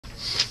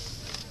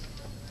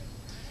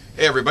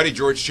Hey everybody,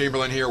 George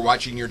Chamberlin here,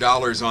 watching your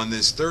dollars on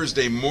this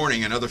Thursday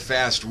morning. Another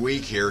fast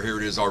week here. Here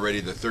it is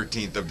already the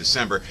 13th of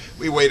December.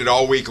 We waited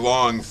all week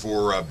long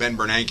for Ben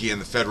Bernanke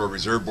and the Federal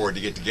Reserve Board to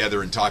get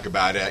together and talk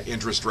about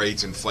interest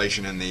rates,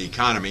 inflation, and the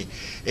economy.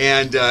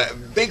 And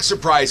big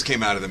surprise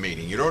came out of the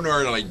meeting. You don't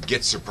normally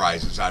get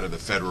surprises out of the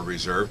Federal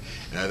Reserve.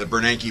 The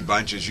Bernanke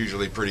bunch is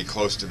usually pretty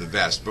close to the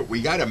vest. But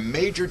we got a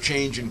major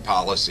change in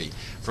policy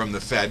from the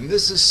Fed, and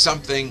this is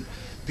something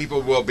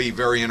people will be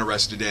very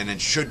interested in and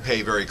should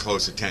pay very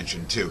close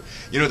attention to.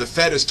 You know, the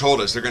Fed has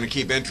told us they're going to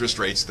keep interest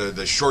rates,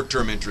 the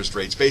short-term interest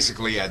rates,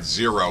 basically at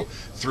zero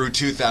through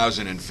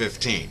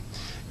 2015.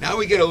 Now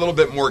we get a little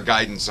bit more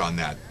guidance on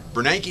that.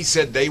 Bernanke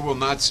said they will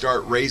not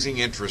start raising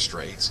interest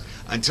rates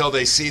until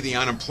they see the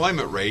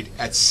unemployment rate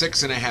at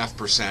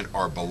 6.5%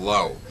 or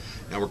below.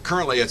 Now we're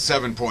currently at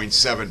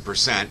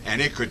 7.7%,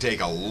 and it could take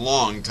a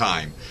long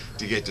time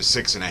to get to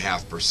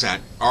 6.5%.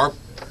 Our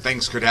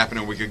things could happen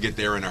and we could get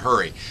there in a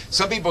hurry.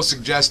 Some people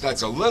suggest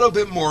that's a little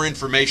bit more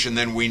information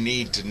than we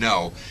need to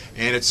know.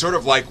 And it's sort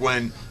of like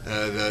when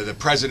the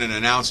president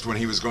announced when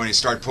he was going to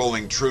start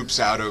pulling troops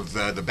out of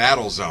the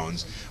battle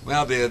zones.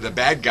 Well, the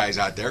bad guys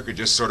out there could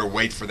just sort of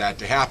wait for that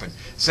to happen.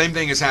 Same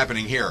thing is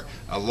happening here.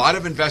 A lot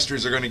of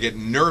investors are going to get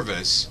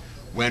nervous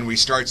when we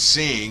start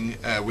seeing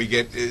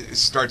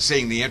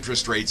the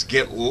interest rates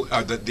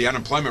the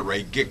unemployment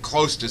rate get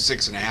close to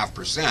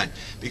 6.5%,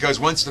 because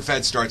once the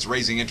Fed starts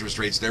raising interest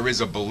rates, there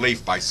is a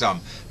belief by some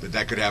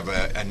that could have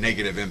a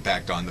negative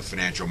impact on the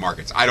financial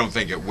markets. I don't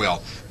think it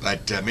will,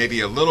 but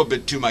maybe a little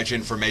bit too much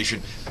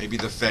information. Maybe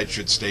the Fed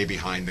should stay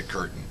behind the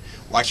curtain.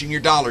 Watching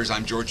your dollars,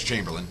 I'm George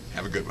Chamberlin.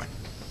 Have a good one.